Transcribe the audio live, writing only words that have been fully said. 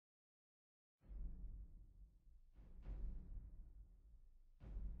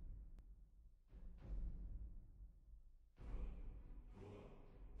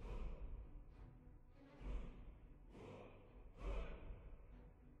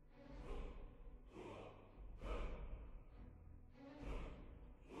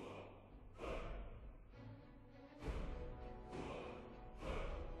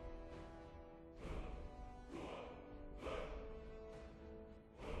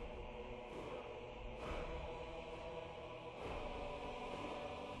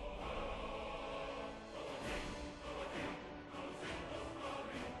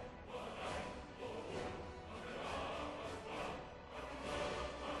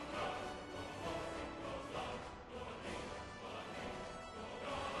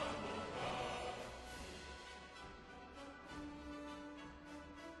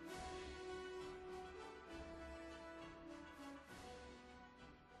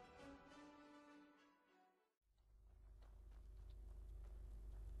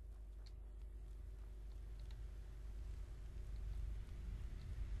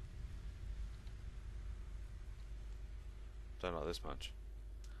Don't like this much.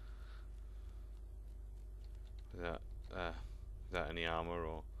 Without any armor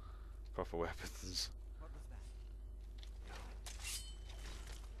or proper weapons. What was that?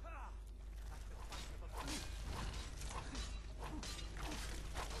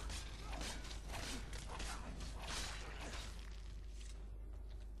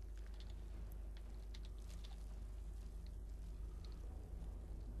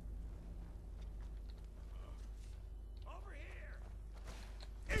 Over here!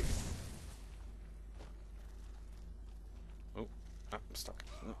 Oh, I'm stuck.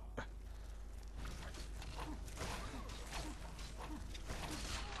 Oh.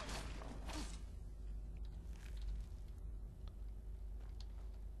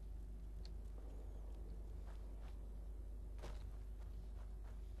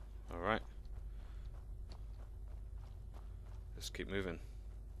 Alright. Let's keep moving.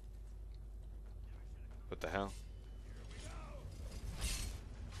 What the hell?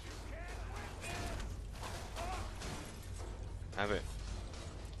 Have it.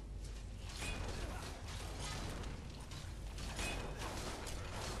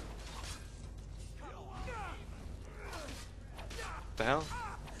 What the hell?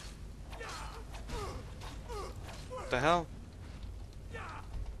 What the hell?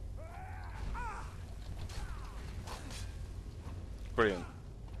 Brilliant.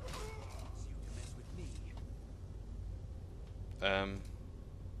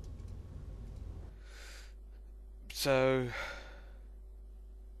 So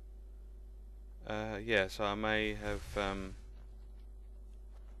yeah, so I may have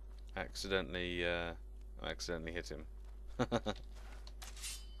accidentally hit him. It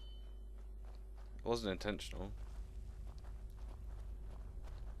wasn't intentional.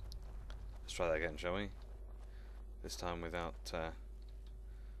 Let's try that again, shall we? This time without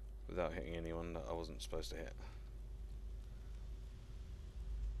hitting anyone that I wasn't supposed to hit.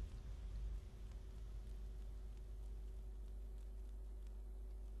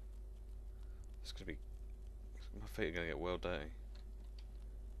 It's gonna be. My feet are gonna get well dirty.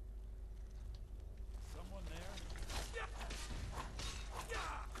 Someone there?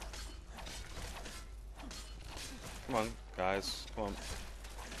 Come on, guys. Come on.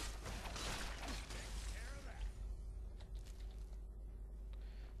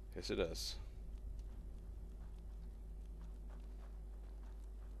 Yes, it does.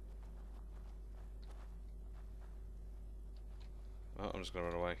 Oh, I'm just gonna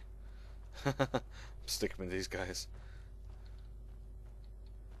run away. I'm sticking with these guys.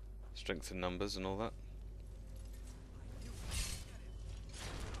 Strength in numbers and all that.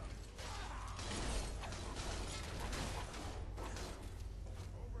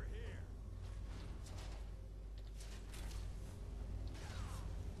 Over here.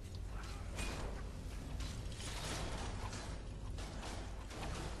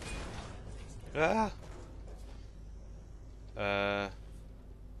 Ah!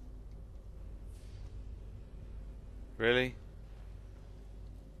 Really?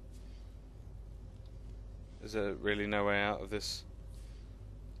 Is there really no way out of this?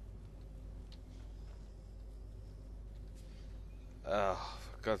 Oh,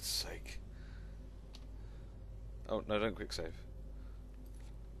 for God's sake. Oh, no, don't quick save.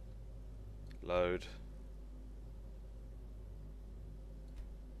 Load.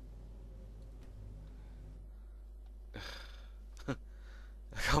 I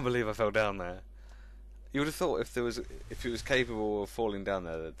can't believe I fell down there. You would have thought if it was capable of falling down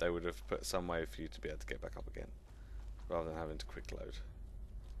there that they would have put some way for you to be able to get back up again, rather than having to quick load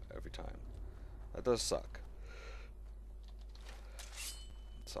every time. That does suck.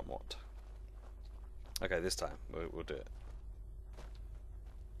 Somewhat. Okay, this time we'll do it.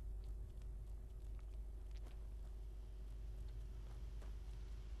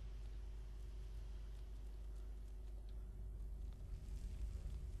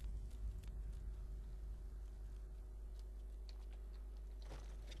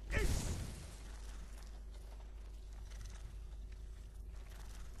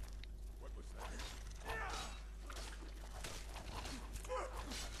 What was that?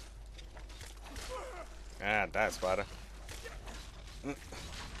 Ah, that spider. Let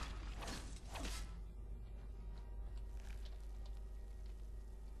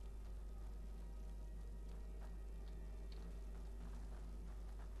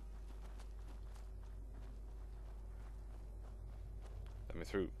me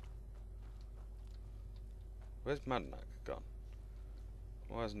through. Where's Madnak gone?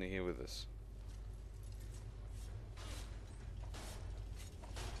 Why isn't he here with us?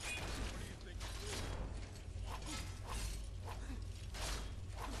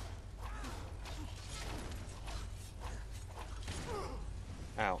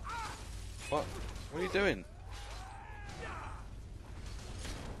 Ow. What? What are you doing?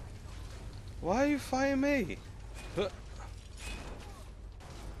 Why are you fighting me? Huh.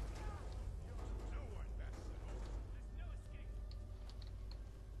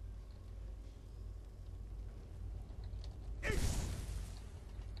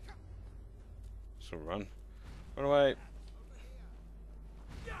 So run. Run away.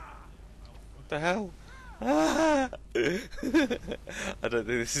 What the hell? Ah! I don't think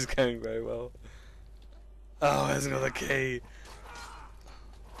this is going very well. Oh, it hasn't got the key.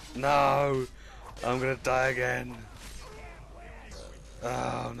 No! I'm gonna die again.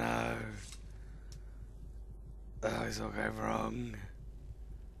 Oh no. Oh, it's all going wrong.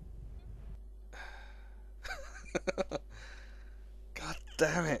 God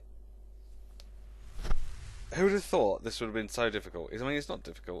damn it. Who would have thought this would have been so difficult? I mean, it's not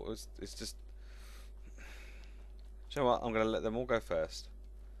difficult. It's just... Do you know what? I'm going to let them all go first.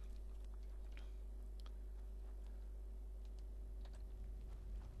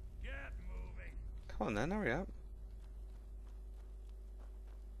 Get moving. Come on then, hurry up.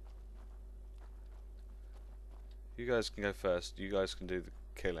 You guys can go first. You guys can do the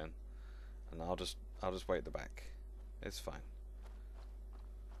killing, and I'll just wait at the back. It's fine.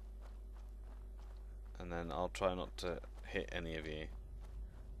 And then I'll try not to hit any of you,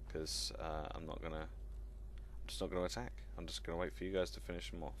 because I'm just not gonna attack. I'm just gonna wait for you guys to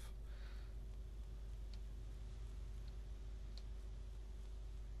finish them off.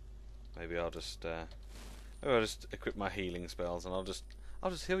 Maybe I'll just equip my healing spells, and I'll just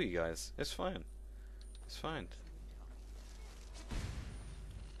heal you guys. It's fine. It's fine.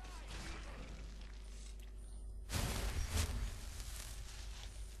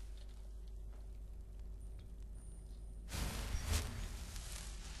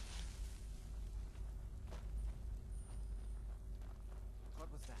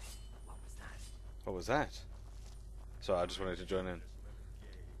 What was that? Sorry, I just wanted to join in.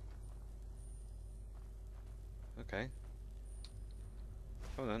 Okay.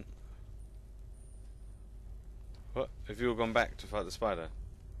 Come on then. What? Have you all gone back to fight the spider?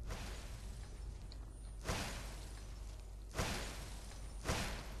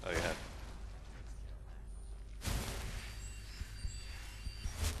 Oh, you have.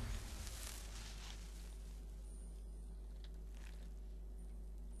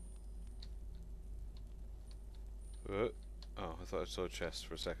 Oh, I thought I saw a chest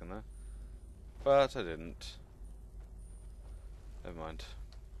for a second there. But I didn't. Never mind.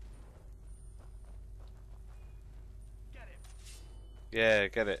 Get him. Yeah,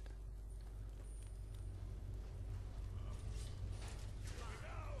 get it.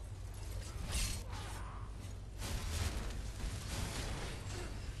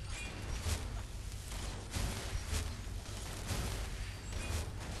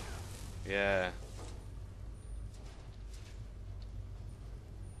 Yeah.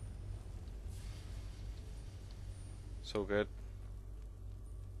 It's all good.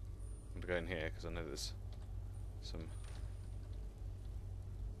 I'm gonna go in here because I know there's some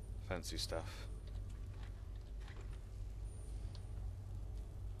fancy stuff.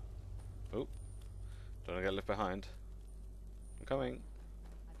 Oh, don't wanna get left behind. I'm coming.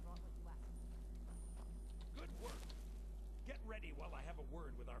 Good work. Get ready while I have a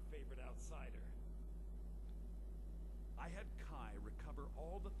word with our favorite outsider. I had Kai recover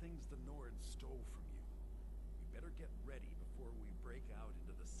all the things the Nords stole from you. You better get ready before we break out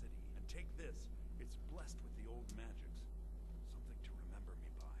into the city. And take this. It's blessed with the old magics. Something to remember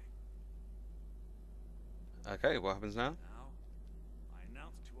me by. Okay, what happens now? Now, I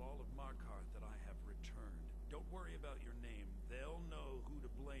announce to all of Markarth that I have returned. Don't worry about your name. They'll know who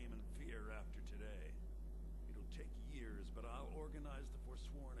to blame and fear after today. It'll take years, but I'll organize the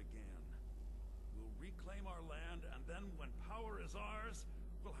Forsworn again. We'll reclaim our land, and then when power is ours,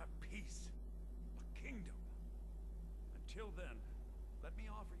 we'll have peace. A kingdom. Until then, let me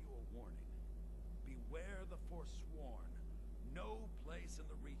offer you a warning. Beware the Forsworn. No place in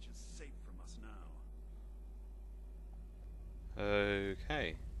the Reach is safe from us now.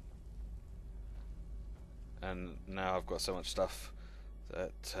 Okay. And now I've got so much stuff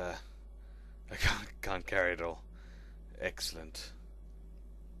that I can't carry it all. Excellent.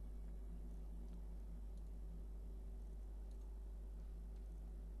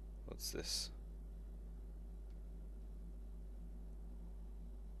 What's this?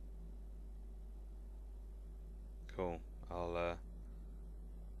 Cool.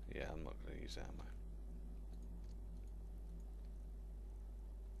 Yeah, I'm not going to use ammo.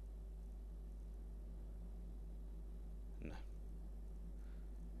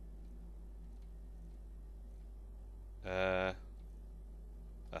 No.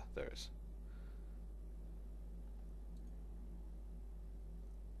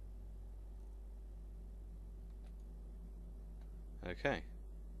 Okay.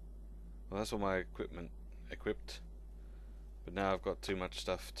 Well, that's all my equipment equipped. But now I've got too much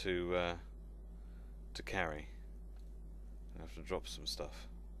stuff to carry. I have to drop some stuff.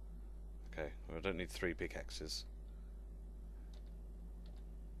 Okay, well, I don't need 3 pickaxes.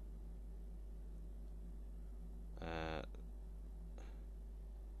 And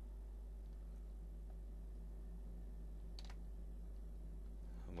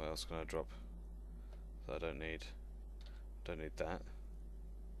what else can I drop that I don't need? Don't need that.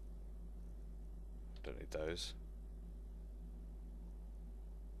 Don't need those.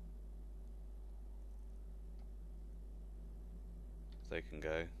 They can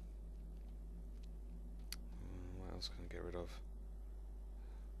go. What else can I get rid of?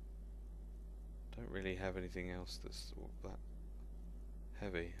 Don't really have anything else that's that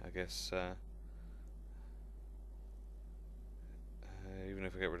heavy. I guess even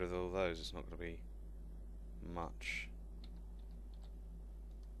if I get rid of all those, it's not going to be much.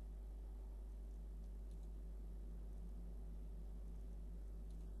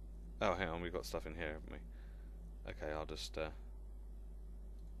 Oh, hang on, we've got stuff in here, haven't we? Okay, I'll just there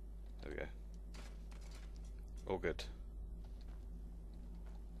we go. All good.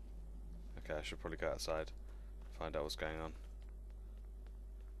 Okay, I should probably go outside, find out what's going on.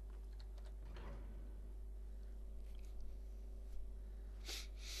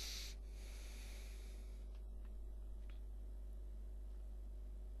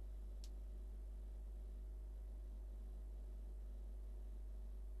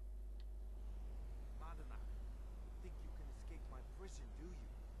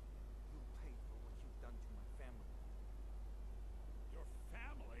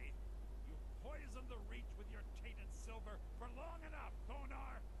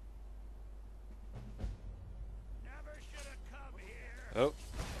 Oh.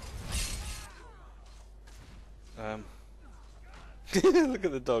 Look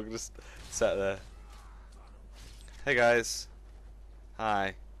at the dog just sat there. Hey guys.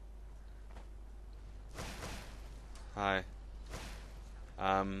 Hi. Hi.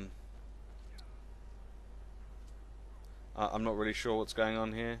 I'm not really sure what's going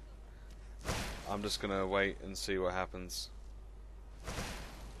on here. I'm just gonna wait and see what happens.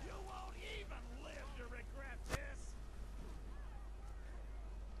 You won't even live to regret this.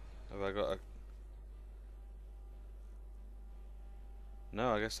 Have I got a...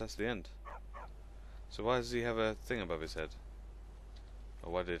 No, I guess that's the end. So why does he have a thing above his head?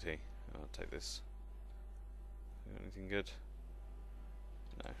 Or why did he? I'll take this. Got anything good?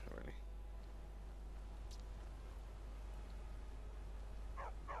 No, not really.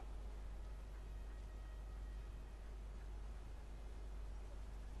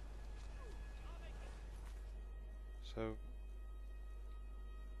 So...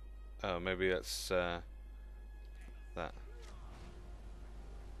 Oh, maybe that's that.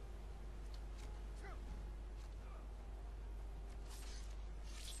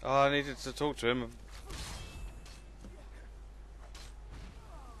 Oh, I needed to talk to him.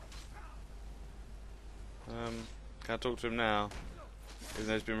 Can I talk to him now? Even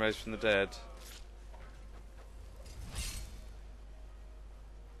though he's been raised from the dead.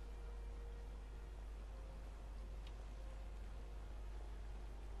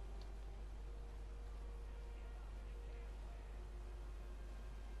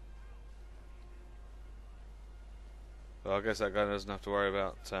 Well, I guess that guy doesn't have to worry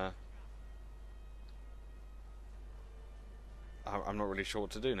about... I'm not really sure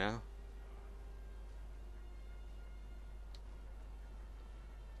what to do now.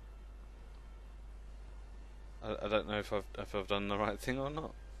 I don't know if I've done the right thing or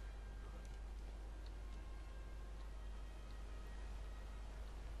not.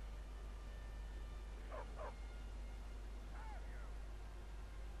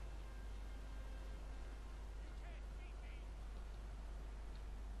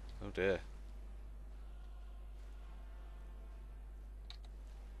 Oh dear.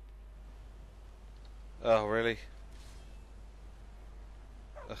 Oh really?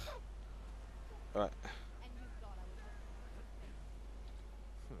 Ugh. Right.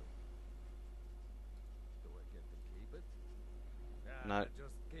 Do I get to keep it? No.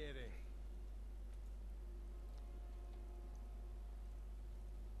 Just kidding.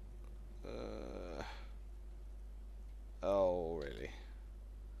 Oh really?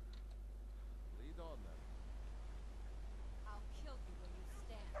 Lead on then. I'll kill you where you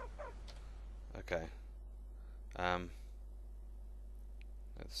stand. Okay.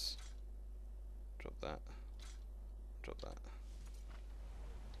 Let's drop that.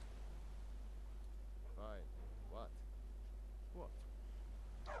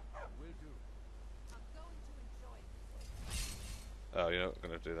 not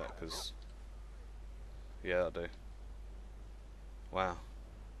going to do that because... Yeah, that'll do. Wow.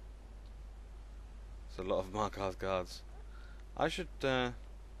 There's a lot of Markarth guards. I should...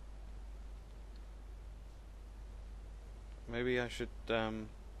 maybe I should...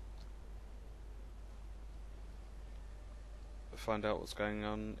 find out what's going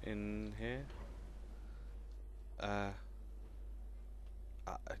on in here. I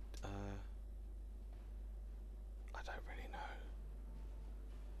don't really know.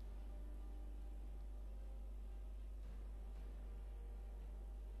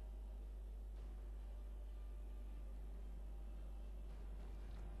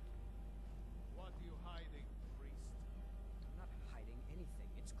 What are you hiding, priest? I'm not hiding anything.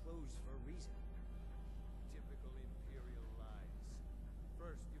 It's closed for a reason. Typical Imperial lies.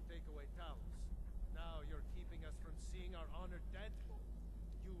 First, you take away Talos. Now you're keeping us from seeing our honored dead?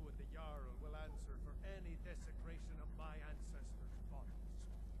 You and the Jarl will answer for any desecration of my ancestors' bodies.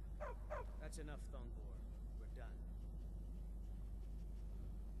 That's enough, Thongbor. We're done.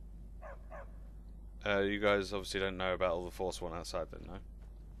 You guys obviously don't know about all the Forsworn outside then, no?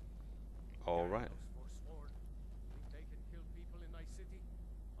 Alright. Those forsworn. Think they can kill people in my city?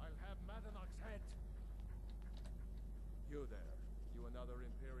 I'll have Madanach's head. You there. You another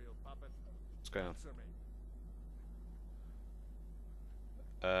Imperial puppet? What's going on? Answer me.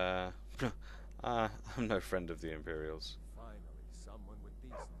 I'm no friend of the Imperials. Finally, someone with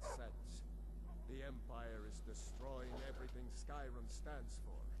decent sense. The Empire is destroying everything Skyrim stands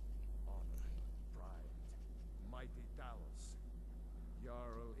for. Honor, pride, mighty Talos.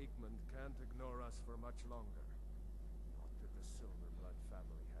 Jarl Igmund can't ignore us for much longer. Not that the Silverblood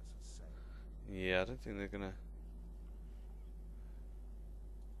family has a say. Yeah, I don't think they're gonna...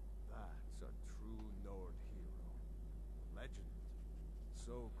 That's a true Nord hero. Legend.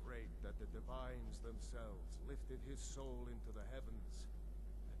 So great that the divines themselves lifted his soul into the heavens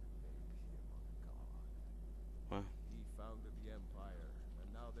and made him a god. Wow. He founded the Empire, and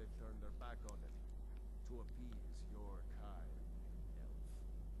now they've turned their back on it to appease your kind, elf.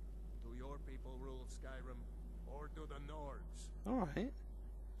 Do your people rule Skyrim, or do the Nords? Alright.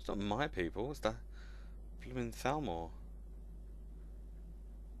 It's not my people, it's the blooming Thalmor.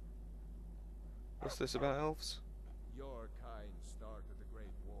 What's this about elves? Your kind started the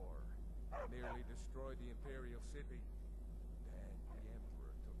Great War, nearly destroyed the Imperial city. Then the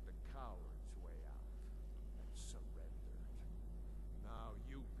Emperor took the coward's way out and surrendered. Now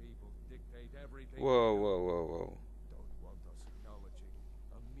you people dictate everything. Whoa, whoa, whoa, whoa. Don't want us acknowledging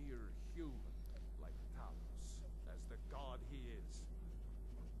a mere human like Talos as the god he is.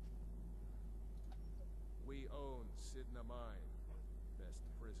 We own Sidna Mine, best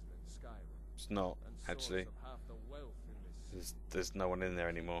prison in Skyrim. It's not, And actually. source of half the wealth in this city. There's no one in there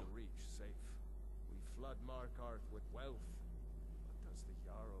anymore. The reach safe. We flood Markarth with wealth. But does the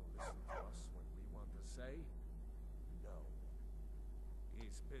Jarl listen to us when we want to say? No.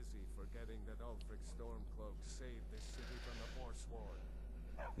 He's busy forgetting that Ulfric Stormcloak saved this city from the Forsworn.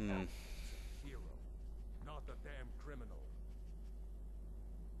 Hmm. He's a hero, not a damn criminal.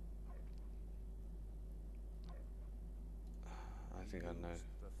 I think I know.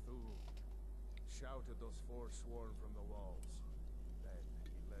 The Thule shouted those Forsworn from the walls. Then he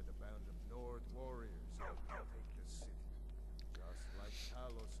led a band of Nord warriors out to take the city. Just like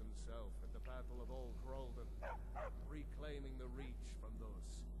Talos himself at the Battle of Old Hroldan, reclaiming the Reach from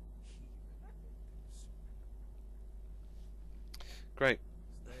those heathen natives. Great.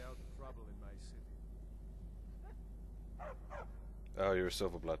 Stay out of trouble in my city. Oh, you're a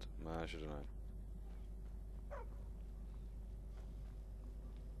Silverblood. I should have known.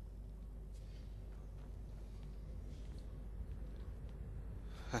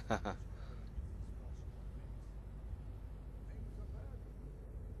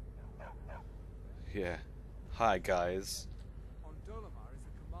 Yeah. Hi, guys. On Dolomar is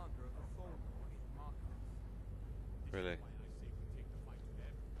the commander of the Thornborn in Markarth. Really?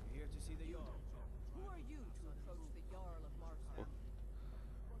 Here to see the Jarl. Who are you to approach the Jarl of Markarth?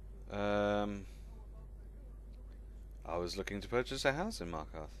 I was looking to purchase a house in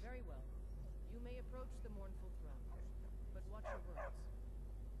Markarth. Very well. You may approach the mournful throne, but watch your words.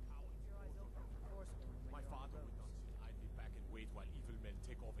 Keep your eyes open for Forsworn when My you're on father the would road. not sit idly back and wait while evil men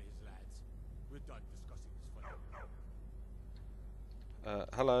take over his lands. We're done discussing this for now.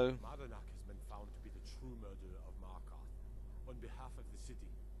 Hello. Madanach has been found to be the true murderer of Markarth. On behalf of the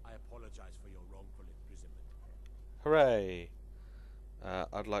city, I apologize for your wrongful imprisonment. Hooray.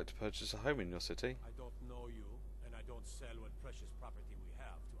 I'd like to purchase a home in your city. I don't know you, and I don't sell what precious property we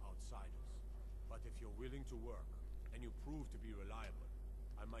have to outsiders. But if you're willing to work, and you prove to be reliable,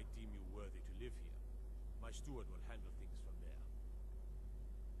 I might deem you worthy to live here. My steward will handle things from there.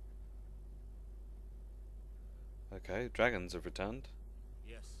 Okay, dragons have returned.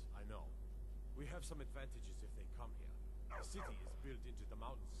 Yes, I know. We have some advantages if they come here. The city is built into the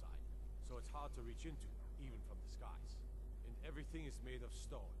mountainside, so it's hard to reach into, even from the skies. And everything is made of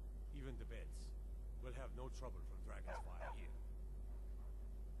stone, even the beds. We'll have no trouble from dragon's fire here.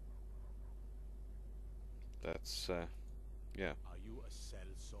 That's, yeah. Are you a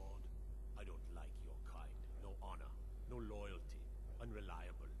sellsword? I don't like your kind. No honor, no loyalty,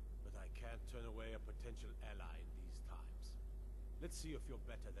 unreliable. But I can't turn away a potential ally in these times. Let's see if you're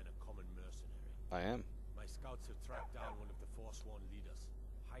better than a common mercenary. I am. My scouts have tracked down one of the Forsworn leaders,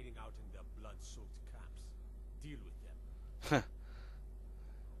 hiding out in their blood-soaked camps. Deal with them.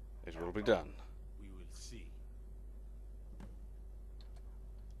 It will be done. We will see.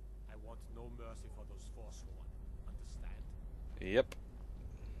 I want no mercy for those Forsworn. Understand? Yep.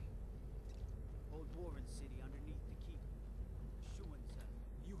 Old Warren City underneath the keep. Schuenza.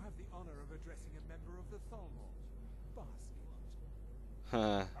 You have the honor of addressing a member of the Thalmor. Basket.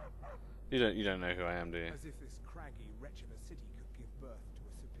 You don't know who I am, do you? As if this craggy wretch of a city could give birth to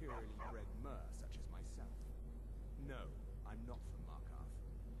a superiorly bred mer such as myself. No, I'm not from Markarth.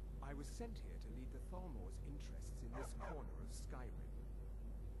 I was sent here to lead the Thalmor's interests in this corner of Skyrim.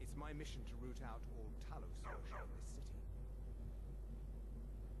 It's my mission to root out all Talos worship in this city.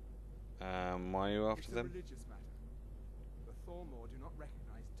 Why are you after It's a them? religious matter. The Thalmor do not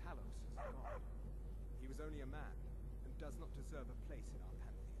recognize Talos as a god. He was only a man, and does not deserve a place in our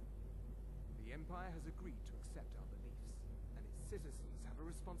pantheon. The Empire has agreed to accept our beliefs, and its citizens have a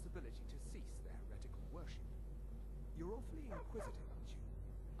responsibility to cease their heretical worship. You're awfully inquisitive, aren't you?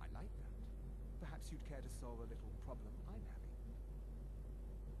 I like that. Perhaps you'd care to solve a little problem I'm having.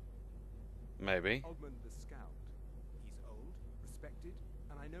 Maybe. Ogmund the Scout. He's old, respected,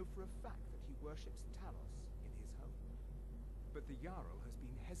 and I know for a fact that he worships Talos in his home. But the Jarl has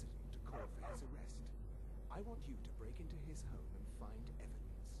been hesitant to call for his arrest. I want you to break into his home and find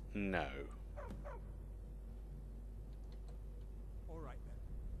evidence. No. All right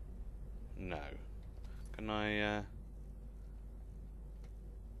then. No. Can I,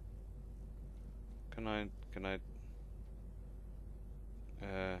 Can I...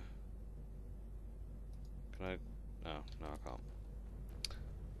 Can I... No, no I can't.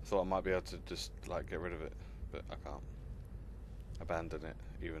 I thought I might be able to just, like, get rid of it, but I can't. Abandon it,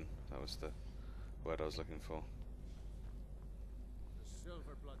 even. That was the word I was looking for. The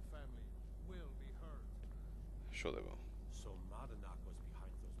Silverblood family will be heard. Sure they will. So Mardanak was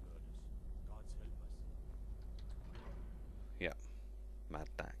behind those murders. Gods help us. Yeah. Mad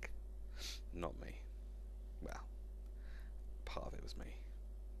Dak. Not me. Well, part of it was me.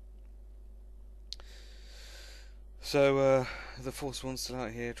 So, the Forsworn's still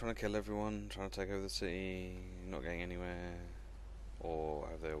out here trying to kill everyone, trying to take over the city, not getting anywhere, or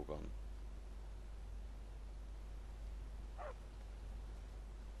have they all gone?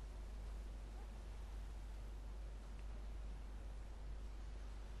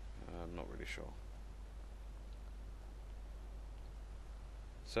 I'm not really sure.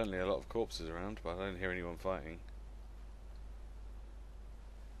 Certainly a lot of corpses around, but I don't hear anyone fighting.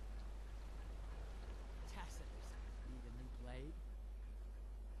 Tacitus, need a new blade?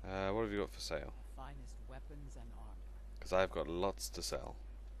 What have you got for sale? Finest weapons and armor. Because I've got lots to sell.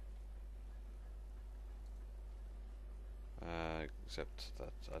 Except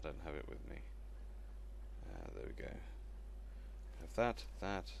that I don't have it with me. There we go. Have that,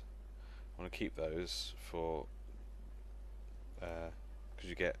 that. I want to keep those for... because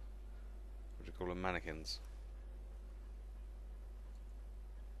you get... what do you call them? Mannequins.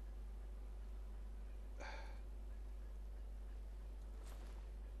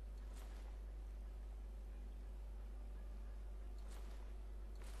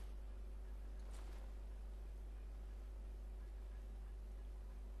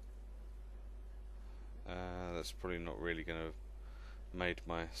 That's probably not really going to have made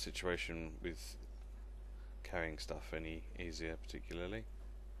my situation with carrying stuff any easier, particularly.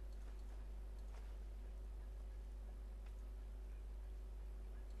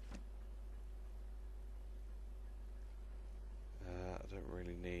 I don't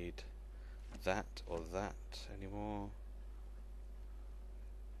really need that or that anymore.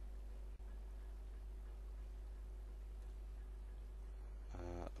 I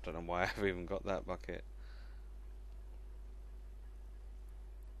don't know why I've even got that bucket.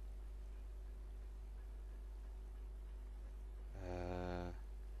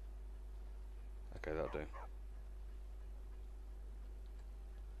 Okay, that'll do.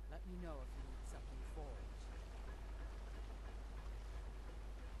 Let me know if you need something forged.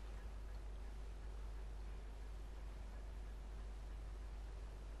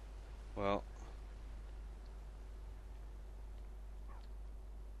 Well,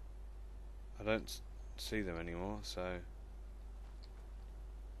 I don't see them anymore, so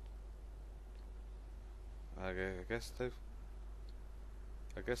I guess they've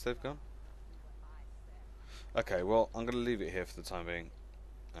gone. Okay, well, I'm going to leave it here for the time being,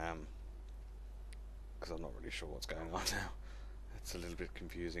 because I'm not really sure what's going on now. It's a little bit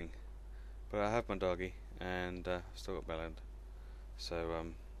confusing, but I have my doggy, and I've still got Bellend, so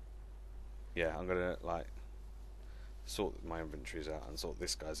yeah, I'm gonna like sort my inventories out and sort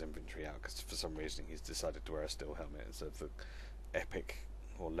this guy's inventory out, because for some reason he's decided to wear a steel helmet instead of the epic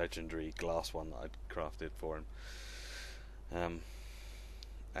or legendary glass one that I'd crafted for him.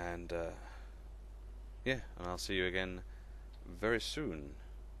 Yeah, and I'll see you again very soon.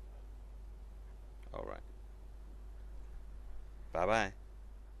 Alright. Bye bye.